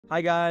Hi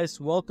guys,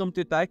 welcome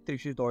to Tech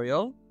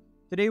Tutorial.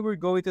 Today we're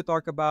going to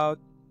talk about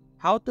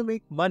how to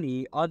make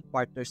money on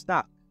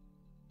Partnerstack.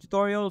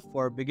 Tutorial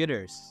for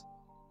beginners.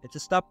 It's a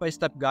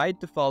step-by-step guide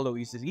to follow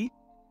easily,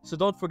 so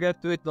don't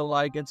forget to hit the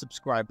like and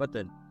subscribe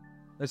button.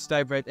 Let's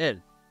dive right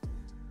in.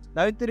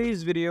 Now in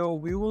today's video,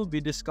 we will be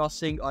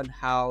discussing on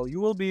how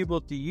you will be able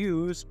to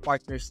use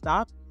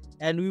Partnerstack,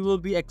 and we will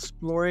be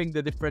exploring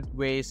the different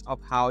ways of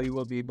how you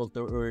will be able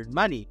to earn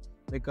money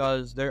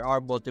because there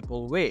are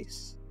multiple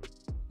ways.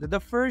 The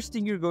first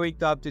thing you're going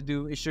to have to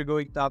do is you're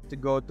going to have to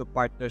go to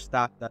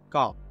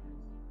partnerstack.com.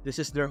 This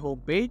is their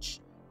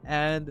homepage,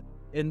 and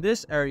in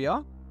this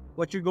area,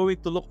 what you're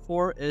going to look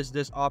for is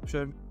this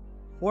option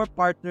for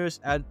partners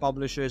and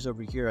publishers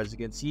over here. As you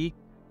can see,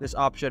 this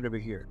option over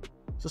here.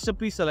 So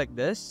simply select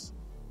this,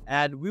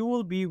 and we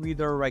will be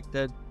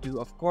redirected to,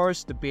 of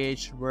course, the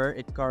page where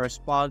it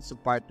corresponds to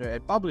partner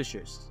and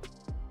publishers.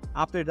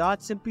 After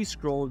that, simply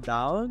scroll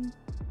down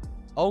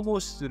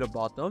almost to the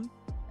bottom,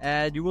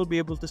 and you will be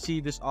able to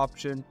see this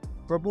option,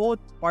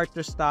 promote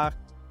Partnerstack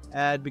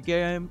and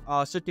become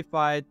a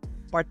certified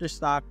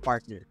Partnerstack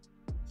partner.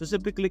 So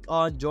simply click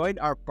on join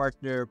our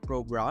partner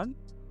program,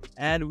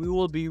 and we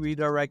will be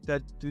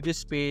redirected to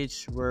this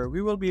page where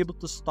we will be able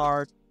to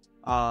start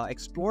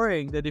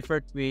exploring the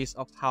different ways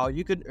of how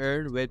you can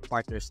earn with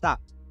Partnerstack.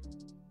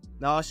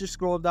 Now as you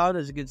scroll down,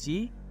 as you can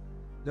see,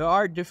 there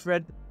are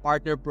different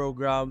partner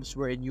programs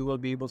wherein you will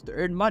be able to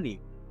earn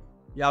money.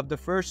 You have the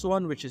first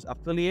one, which is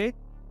affiliate.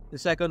 The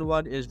second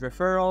one is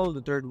referral,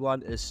 the third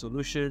one is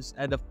solutions,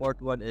 and the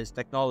fourth one is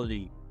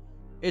technology.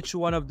 Each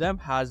one of them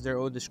has their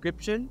own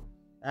description,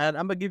 and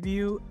I'm going to give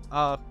you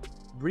a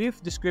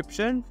brief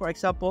description. For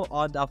example,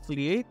 on the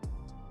affiliate,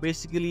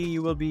 basically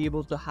you will be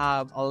able to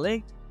have a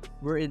link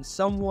wherein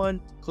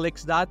someone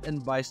clicks that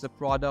and buys the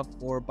product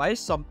or buys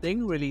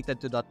something related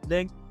to that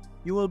link.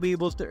 You will be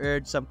able to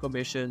earn some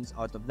commissions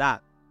out of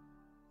that.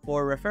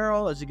 For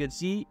referral, as you can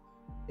see,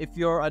 if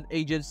you're an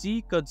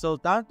agency,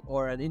 consultant,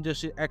 or an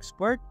industry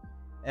expert,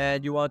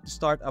 and you want to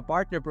start a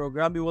partner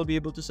program, you will be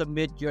able to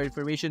submit your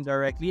information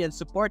directly and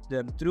support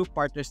them through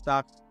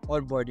Partnerstack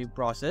onboarding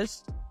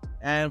process.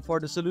 And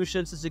for the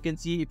solutions, as you can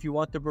see, if you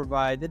want to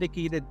provide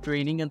dedicated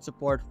training and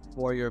support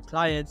for your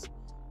clients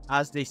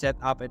as they set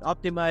up and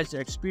optimize their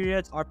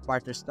experience on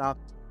Partnerstack,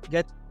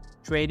 get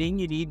training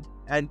you need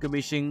and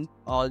commission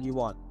all you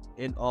want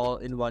in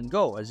one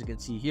go, as you can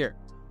see here.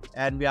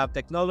 And we have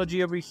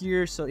technology over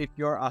here. So if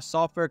you're a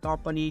software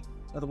company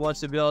that wants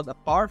to build a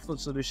powerful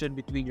solution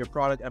between your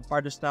product and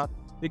Partnerstack,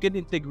 you can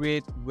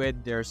integrate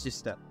with their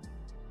system.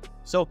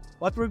 So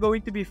what we're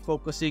going to be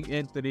focusing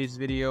in today's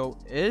video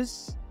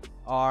is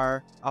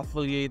our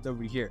affiliate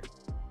over here.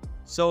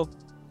 So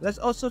let's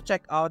also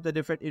check out the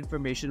different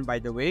information, by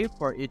the way,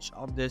 for each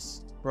of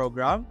this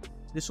program.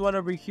 This one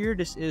over here,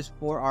 this is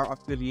for our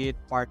affiliate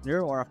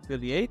partner or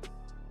affiliate.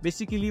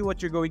 Basically,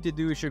 what you're going to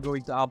do is you're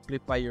going to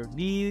amplify your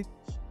leads,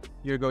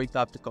 you're going to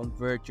have to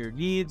convert your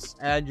leads,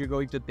 and you're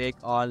going to take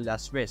on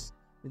less risk.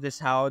 This is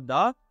how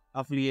the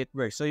affiliate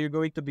works. So you're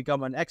going to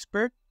become an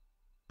expert,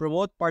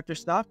 promote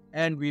Partnerstack,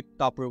 and reap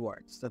top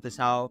rewards. That is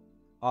how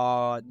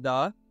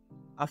the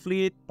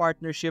affiliate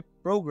partnership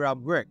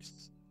program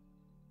works.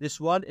 This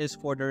one is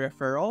for the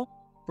referral.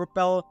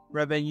 Propel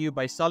revenue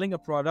by selling a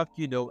product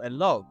you know and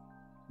love.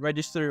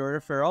 Register your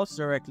referrals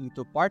directly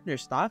to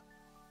Partnerstack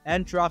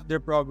and track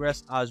their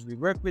progress as we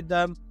work with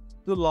them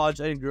to launch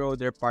and grow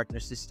their partner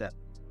system.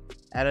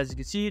 And as you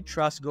can see,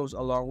 trust goes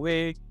a long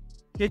way.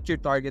 Hit your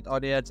target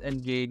audience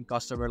and gain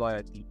customer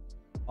loyalty.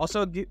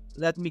 Also,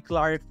 let me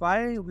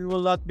clarify, we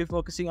will not be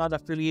focusing on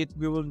affiliate,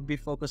 we will be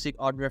focusing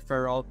on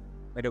referral.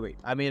 By the way,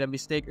 I made a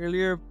mistake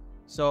earlier,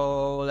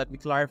 so let me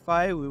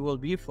clarify, we will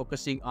be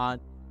focusing on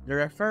the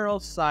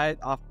referral side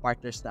of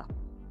Partnerstack.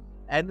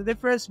 And the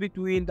difference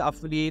between the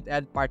affiliate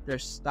and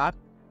Partnerstack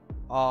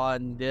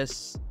on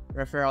this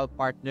referral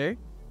partner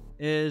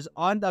is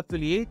on the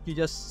affiliate, you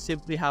just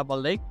simply have a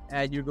link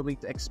and you're going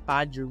to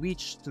expand your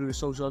reach through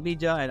social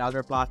media and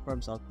other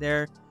platforms out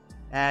there,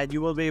 and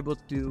you will be able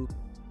to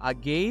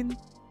gain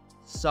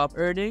some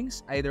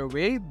earnings either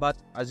way, but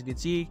as you can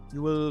see,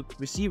 you will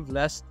receive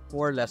less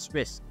for less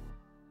risk.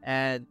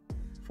 And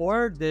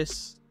for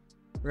this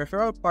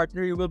referral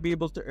partner, you will be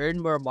able to earn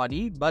more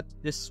money, but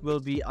this will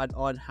be an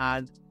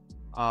on-hand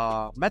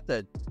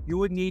method. You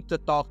would need to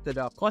talk to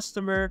the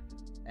customer,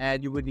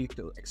 and you would need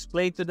to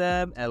explain to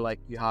them, and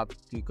you have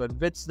to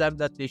convince them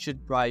that they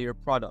should buy your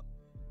product.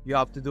 You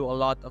have to do a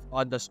lot of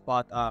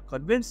on-the-spot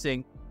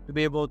convincing to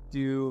be able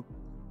to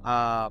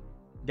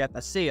get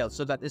a sale.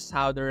 So that is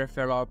how the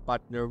referral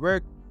partner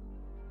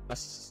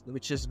works,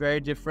 which is very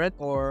different,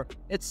 or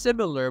it's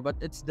similar, but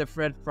it's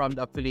different from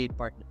the affiliate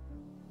partner.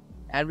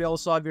 And we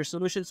also have your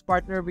solutions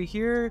partner over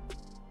here.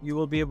 You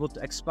will be able to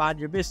expand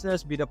your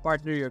business, be the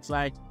partner your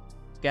client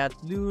can't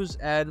lose.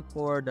 And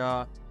for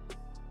the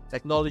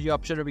technology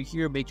option over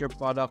here, make your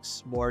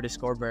products more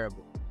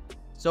discoverable.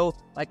 So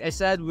like I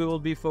said, we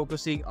will be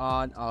focusing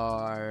on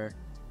our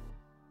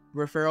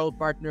referral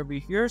partner over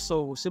here.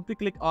 So simply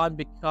click on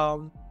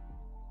become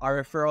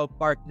our referral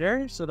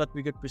partner so that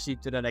we could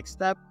proceed to the next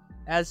step.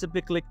 and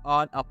simply click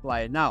on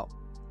apply now.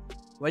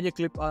 When you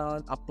click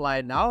on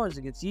apply now, as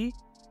you can see,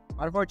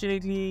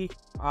 unfortunately,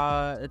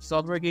 it's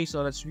not working.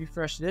 So let's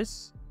refresh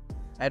this.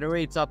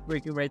 Anyway, it's not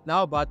working right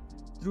now, but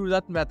through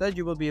that method,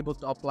 you will be able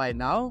to apply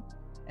now.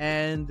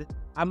 And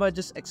I'm gonna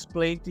just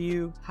explain to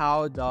you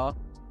how the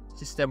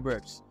system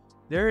works.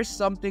 There is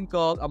something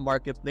called a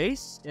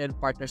marketplace in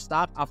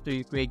Partnerstack after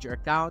you create your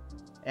account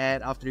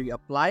and after you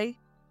apply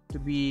to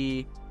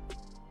be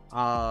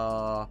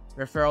a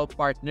referral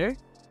partner.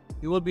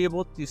 You will be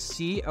able to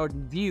see or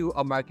view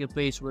a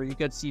marketplace where you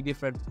can see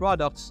different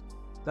products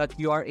that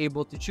you are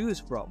able to choose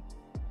from.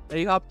 Now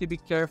you have to be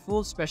careful,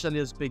 especially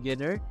as a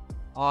beginner,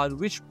 on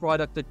which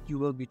product that you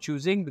will be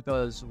choosing,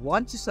 because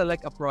once you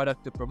select a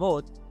product to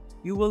promote,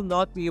 you will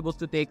not be able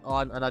to take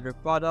on another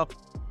product,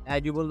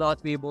 and you will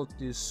not be able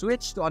to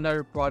switch to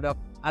another product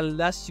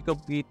unless you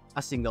complete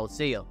a single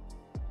sale.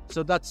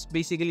 So that's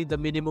basically the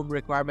minimum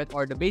requirement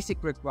or the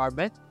basic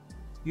requirement.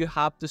 You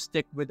have to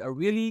stick with a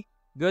really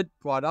good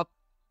product,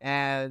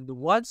 and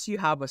once you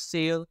have a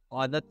sale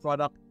on that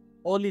product,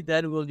 only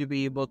then will you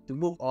be able to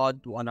move on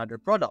to another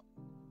product.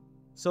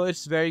 So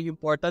it's very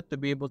important to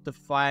be able to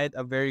find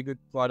a very good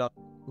product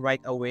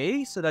right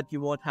away so that you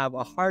won't have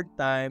a hard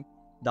time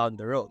down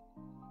the road.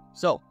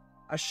 So,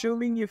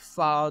 assuming you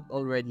found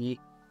already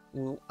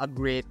a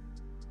great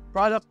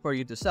product for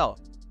you to sell,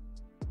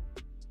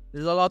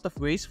 there's a lot of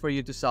ways for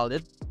you to sell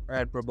it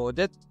and promote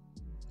it.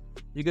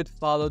 You could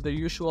follow the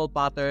usual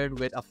pattern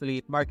with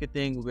affiliate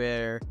marketing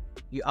where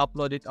you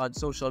upload it on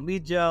social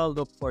media,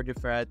 look for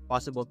different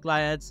possible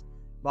clients.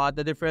 But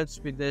the difference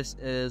with this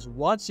is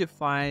once you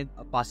find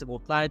a possible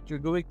client, you're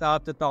going to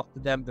have to talk to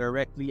them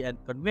directly and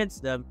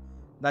convince them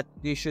that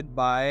they should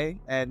buy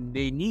and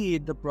they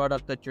need the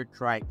product that you're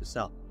trying to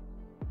sell.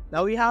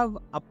 Now we have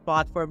a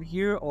platform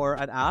here or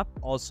an app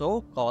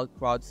also called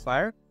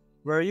Crowdfire,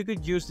 where you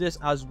could use this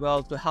as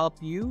well to help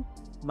you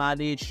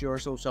manage your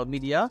social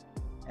media.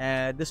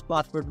 And this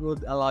platform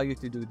would allow you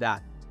to do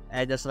that.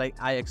 And just like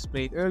I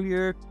explained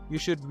earlier, you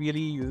should really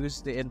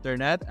use the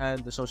internet and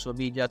the social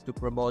media to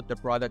promote the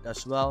product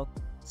as well.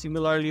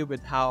 Similarly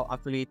with how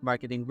affiliate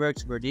marketing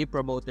works, where they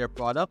promote their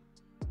product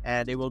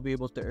and they will be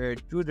able to earn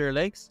through their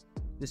links.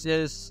 This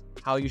is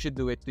how you should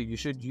do it too. You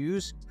should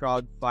use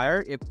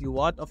Crowdfire if you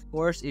want. Of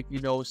course, if you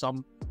know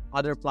some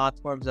other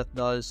platforms that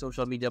does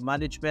social media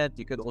management,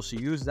 you could also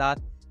use that.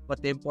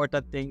 But the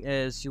important thing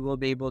is you will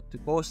be able to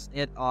post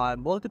it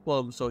on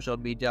multiple social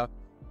media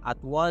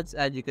at once,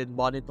 and you can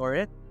monitor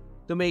it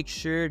to make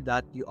sure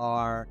that you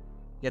are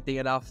getting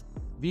enough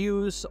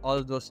views, all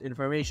of those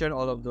information,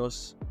 all of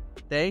those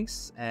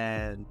things.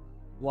 And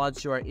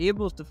once you are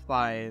able to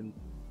find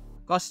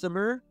a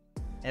customer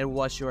and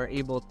once you are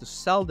able to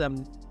sell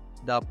them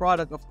the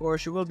product, of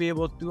course, you will be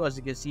able to, as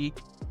you can see,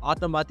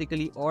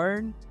 automatically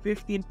earn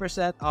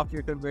 15% off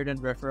your converted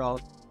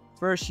referral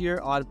first year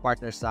on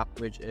Partnerstack,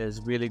 which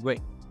is really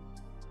great.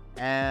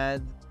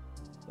 And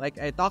like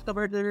I talked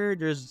about earlier,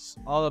 there's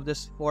all of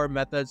these 4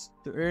 methods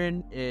to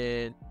earn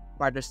in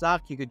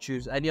Partnerstack. You could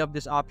choose any of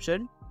this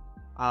option.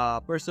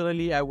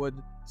 Personally, I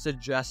would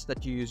suggest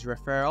that you use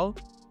referral,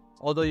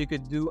 although you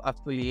could do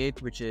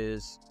affiliate, which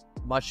is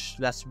much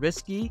less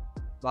risky,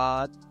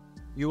 but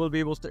you will be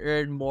able to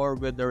earn more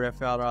with the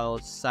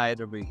referral side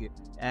over here.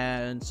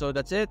 And so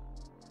that's it.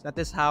 That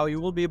is how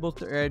you will be able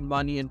to earn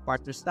money in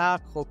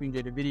Partnerstack. Hope you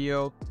enjoyed the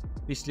video.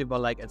 Please leave a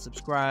like and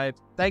subscribe.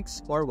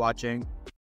 Thanks for watching.